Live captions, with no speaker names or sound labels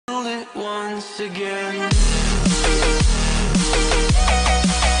once again.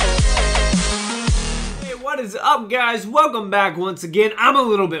 Hey, what is up, guys? Welcome back once again. I'm a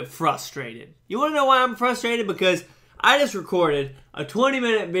little bit frustrated. You want to know why I'm frustrated? Because I just recorded a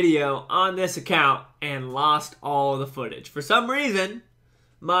 20-minute video on this account and lost all the footage. For some reason,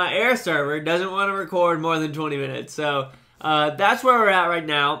 my air server doesn't want to record more than 20 minutes. So that's where we're at right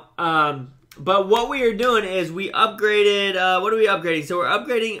now. But what we are doing is we upgraded, what are we upgrading? So we're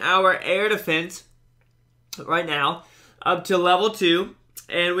upgrading our air defense right now up to level 2.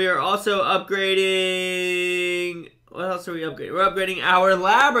 And we are also upgrading, what else are we upgrading? We're upgrading our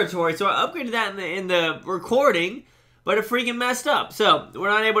laboratory. So I upgraded that in the recording, but it freaking messed up. So we're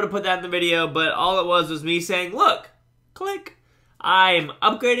not able to put that in the video, but all it was me saying, look, click, I'm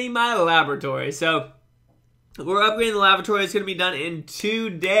upgrading my laboratory. So we're upgrading the laboratory. It's going to be done in 2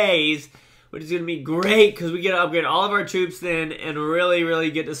 days, which is going to be great because we get to upgrade all of our troops then and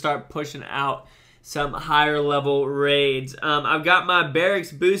really get to start pushing out some higher level raids. I've got my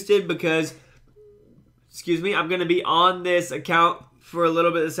barracks boosted because, I'm going to be on this account for a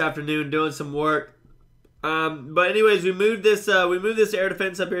little bit this afternoon doing some work. But anyways, we moved this air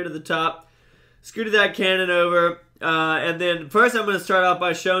defense up here to the top, scooted that cannon over, and then first I'm going to start off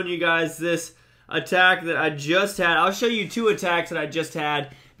by showing you guys this attack that I just had. I'll show you 2 attacks that I just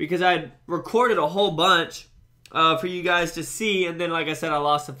had because I recorded a whole bunch for you guys to see, and then like I said, I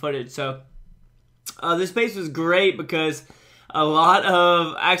lost the footage. So this base was great because a lot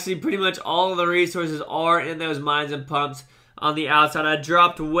of, actually pretty much all of the resources are in those mines and pumps on the outside. I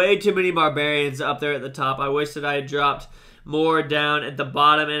dropped way too many barbarians up there at the top. I wish that I had dropped more down at the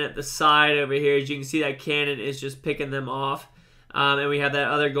bottom and at the side over here. As you can see, that cannon is just picking them off. And we have that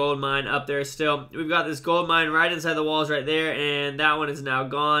other gold mine up there still. We've got this gold mine right inside the walls right there, and that one is now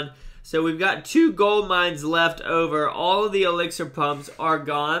gone. So we've got 2 gold mines left over. All of the elixir pumps are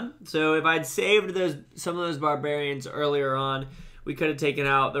gone. So if I'd saved some of those barbarians earlier on, we could have taken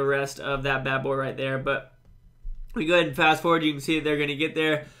out the rest of that bad boy right there. But we go ahead and fast forward. You can see that they're going to get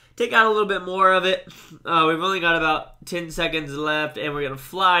there. Take out a little bit more of it. We've only got about 10 seconds left, and we're going to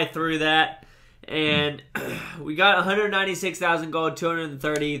fly through that. And we got 196,000 gold,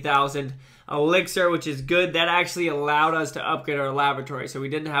 230,000 elixir, which is good. That actually allowed us to upgrade our laboratory, so we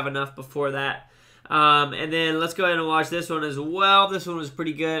didn't have enough before that. And then let's go ahead and watch this one as well. This one was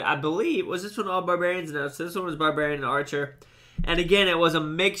pretty good. I believe, was this one all barbarians? No, so this one was barbarian and archer. And again, it was a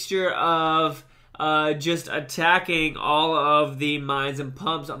mixture of just attacking all of the mines and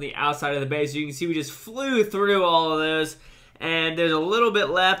pumps on the outside of the base. You can see we just flew through all of those. And there's a little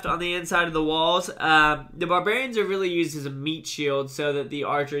bit left on the inside of the walls. The barbarians are really used as a meat shield so that the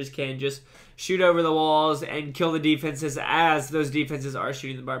archers can just shoot over the walls and kill the defenses as those defenses are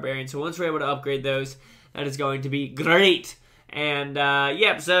shooting the barbarians. So once we're able to upgrade those, that is going to be great. And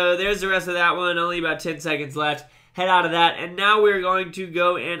yep, so there's the rest of that one. Only about 10 seconds left. Head out of that. And now we're going to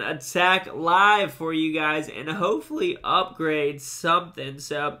go and attack live for you guys and hopefully upgrade something.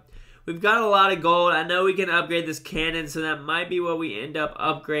 So we've got a lot of gold. I know we can upgrade this cannon, so that might be what we end up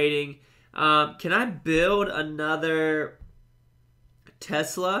upgrading. Can I build another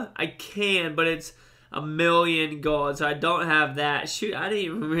Tesla? I can, but it's 1,000,000 gold, so I don't have that. Shoot, I didn't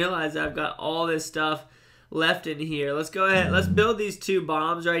even realize I've got all this stuff left in here. Let's go ahead. Let's build these 2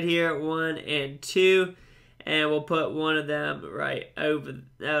 bombs right here, 1 and 2. And we'll put one of them right over.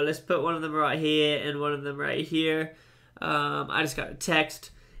 No, let's put one of them right here and one of them right here. I just got a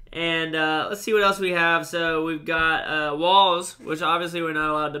text. And let's see what else we have. So we've got walls, which obviously we're not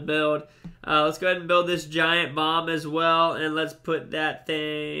allowed to build. Let's go ahead and build this giant bomb as well. And let's put that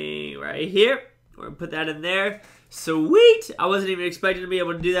thing right here. We're going to put that in there. Sweet! I wasn't even expecting to be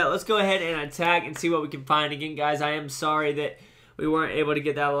able to do that. Let's go ahead and attack and see what we can find. Again, guys, I am sorry that we weren't able to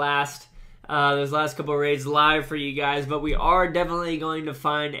get that those last couple of raids live for you guys. But we are definitely going to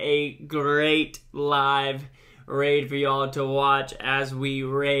find a great live raid for y'all to watch as we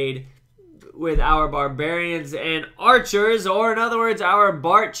raid with our barbarians and archers, or in other words, our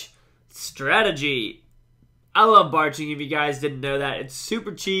barch strategy. I love barching, if you guys didn't know that. It's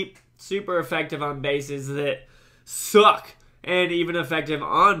super cheap, super effective on bases that suck, and even effective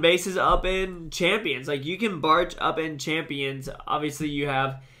on bases up in champions. Like, you can barch up in champions. Obviously, you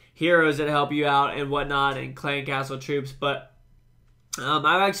have heroes that help you out and whatnot, and clan castle troops, but I've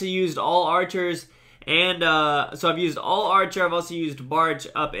actually used all archers. And so I've used all archer. I've also used barch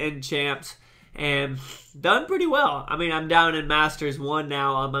up in champs and done pretty well. I mean, I'm down in Masters 1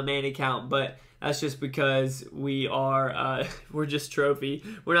 now on my main account, but that's just because we are, we're just trophy.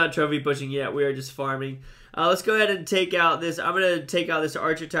 We're not trophy pushing yet. We are just farming. Let's go ahead and take out this. I'm going to take out this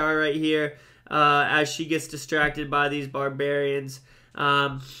archer tower right here as she gets distracted by these barbarians.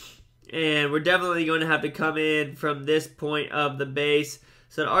 And And we're definitely going to have to come in from this point of the base.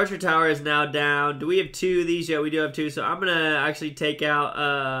 So the archer tower is now down. Do we have 2 of these? Yeah, we do have 2. So I'm going to actually take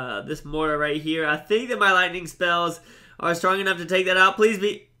out this mortar right here. I think that my lightning spells are strong enough to take that out. Please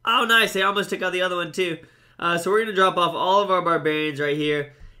be... Oh, nice. They almost took out the other one too. So we're going to drop off all of our barbarians right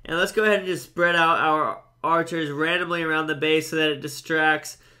here. And let's go ahead and just spread out our archers randomly around the base so that it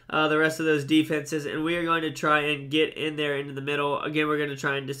distracts the rest of those defenses. And we are going to try and get in there into the middle. Again, we're going to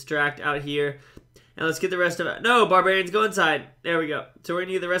try and distract out here. And let's get the rest of it. No, barbarians, go inside. There we go. So we're going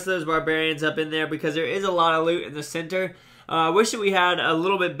to get the rest of those barbarians up in there because there is a lot of loot in the center. I wish that we had a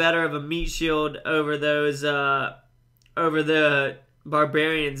little bit better of a meat shield over those, over the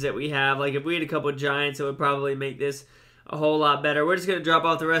barbarians that we have. Like if we had a couple giants, it would probably make this a whole lot better. We're just going to drop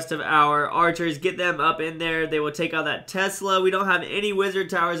off the rest of our archers, get them up in there. They will take out that Tesla. We don't have any wizard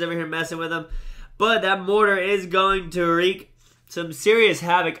towers over here messing with them, but that mortar is going to wreak some serious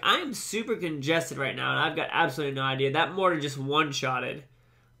havoc. I am super congested right now, and I've got absolutely no idea. That mortar just one-shotted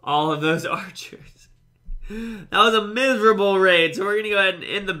all of those archers. That was a miserable raid, so we're going to go ahead and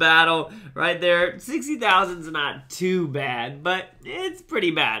end the battle right there. 60,000 is not too bad, but it's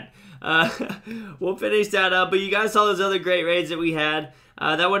pretty bad. We'll finish that up, but you guys saw those other great raids that we had.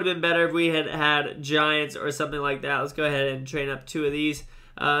 That would have been better if we had had giants or something like that. Let's go ahead and train up 2 of these.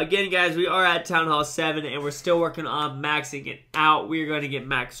 Again, guys, we are at Town Hall 7, and we're still working on maxing it out. We're going to get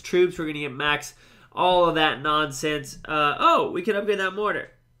max troops. We're going to get max all of that nonsense. Oh, we can upgrade that mortar.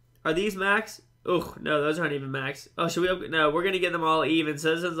 Are these max? Oh, no, those aren't even max. Oh, should we upgrade? No, we're going to get them all even.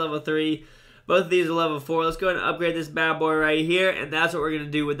 So this is level 3. Both of these are level 4. Let's go ahead and upgrade this bad boy right here, and that's what we're going to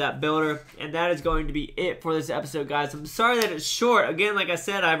do with that builder. And that is going to be it for this episode, guys. I'm sorry that it's short. Again, like I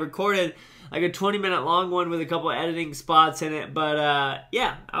said, I've recorded like a 20-minute long one with a couple editing spots in it. But,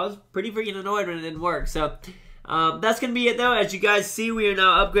 yeah, I was pretty freaking annoyed when it didn't work. So, that's going to be it, though. As you guys see, we are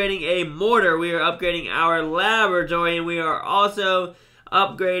now upgrading a mortar. We are upgrading our laboratory, and we are also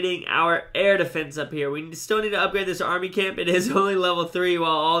upgrading our air defense up here. We still need to upgrade this army camp. It is only level 3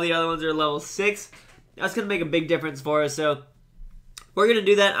 while all the other ones are level 6. That's going to make a big difference for us. So we're going to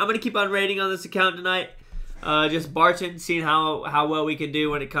do that. I'm going to keep on raiding on this account tonight. Just barching, seeing how well we can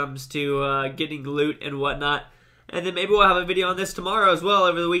do when it comes to getting loot and whatnot. And then maybe we'll have a video on this tomorrow as well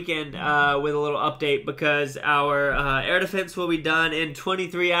over the weekend with a little update because our air defense will be done in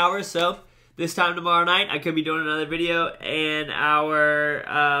 23 hours. So this time tomorrow night, I could be doing another video, and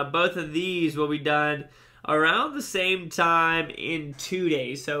our both of these will be done around the same time in 2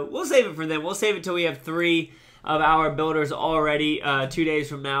 days. So we'll save it for them. We'll save it till we have 3 of our builders already 2 days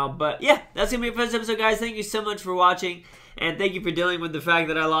from now. But yeah, that's going to be it for this episode, guys. Thank you so much for watching, and thank you for dealing with the fact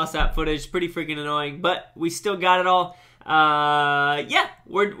that I lost that footage. Pretty freaking annoying, but we still got it all. Yeah,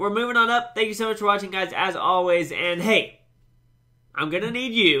 we're moving on up. Thank you so much for watching, guys, as always. And hey, I'm going to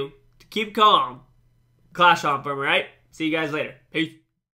need you keep calm. Clash on for me, right? See you guys later. Peace.